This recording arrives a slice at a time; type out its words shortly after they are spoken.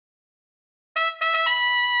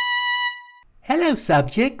Hello,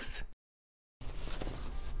 subjects.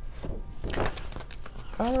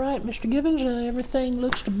 All right, Mr. Givens, everything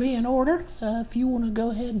looks to be in order. If you want to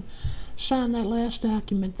go ahead and sign that last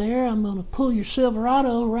document there, I'm going to pull your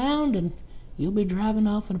Silverado around and you'll be driving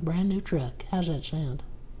off in a brand new truck. How's that sound?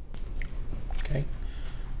 Okay.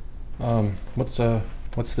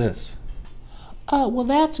 What's this? Well,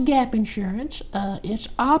 that's gap insurance. It's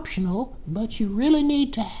optional, but you really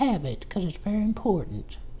need to have it because it's very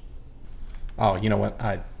important. Oh, you know what?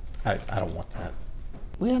 I don't want that.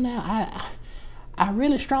 Well, now, I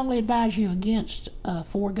really strongly advise you against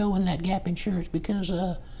foregoing that gap insurance because,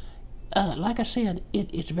 like I said,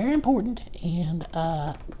 it's very important, and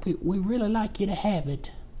we really like you to have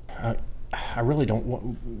it. I really don't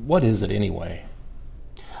want... What is it anyway?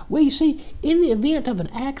 Well, you see, in the event of an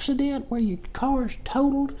accident where your car's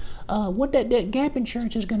totaled, what that gap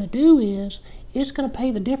insurance is going to do is it's going to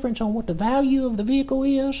pay the difference on what the value of the vehicle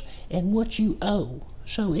is and what you owe.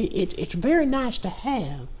 So it's very nice to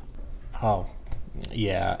have. Oh,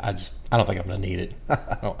 yeah. I don't think I'm going to need it.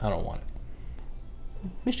 I don't want it.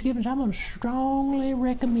 Mr. Givens, I'm going to strongly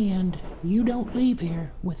recommend you don't leave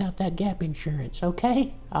here without that gap insurance,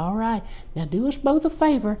 okay? All right. Now do us both a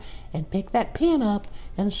favor and pick that pen up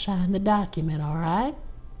and sign the document, all right?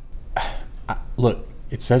 Look,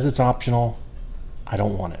 it says it's optional. I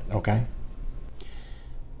don't want it, okay?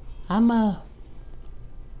 I'm not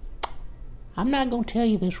going to tell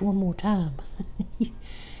you this one more time.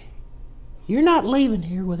 You're not leaving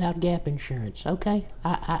here without gap insurance, okay?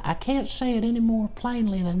 I can't say it any more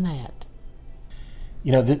plainly than that.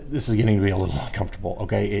 You know, this is getting to be a little uncomfortable,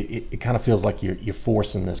 okay? It kind of feels like you're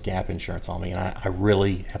forcing this gap insurance on me, and I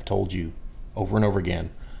really have told you over and over again,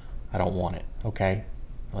 I don't want it, okay?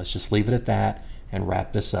 Let's just leave it at that and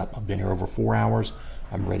wrap this up. I've been here over 4 hours.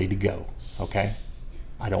 I'm ready to go, okay?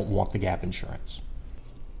 I don't want the gap insurance.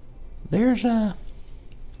 There's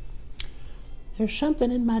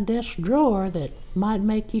something in my desk drawer that might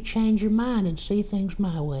make you change your mind and see things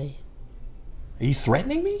my way. Are you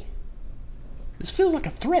threatening me? This feels like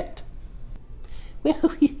a threat. Well,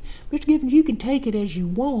 Mr. Givens, you can take it as you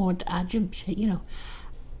want. I'm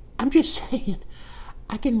just saying,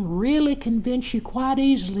 I can really convince you quite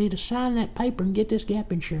easily to sign that paper and get this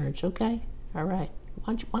gap insurance, okay? All right.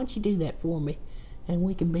 Why don't you do that for me, and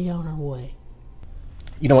we can be on our way.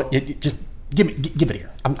 You know what? Just give it here.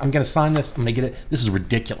 I'm going to sign this. I'm going to get it. This is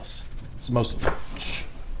ridiculous. It's the most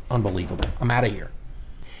unbelievable. I'm out of here.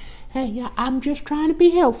 Hey, I'm just trying to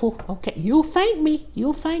be helpful. Okay, you'll thank me.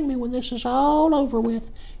 You'll thank me when this is all over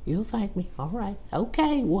with. You'll thank me. All right.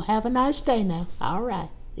 Okay, well, have a nice day now. All right.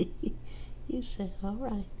 You said all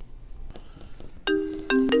right.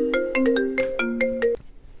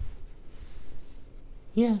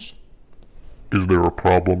 Yes. Is there a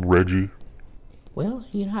problem, Reggie? Well,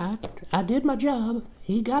 I did my job.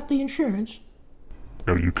 He got the insurance.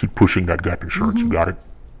 Now you keep pushing that gap insurance. You got it?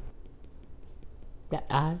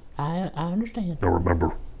 I understand. Now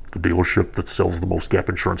remember, the dealership that sells the most gap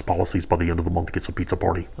insurance policies by the end of the month gets a pizza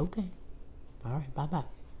party. Okay. All right. Bye-bye.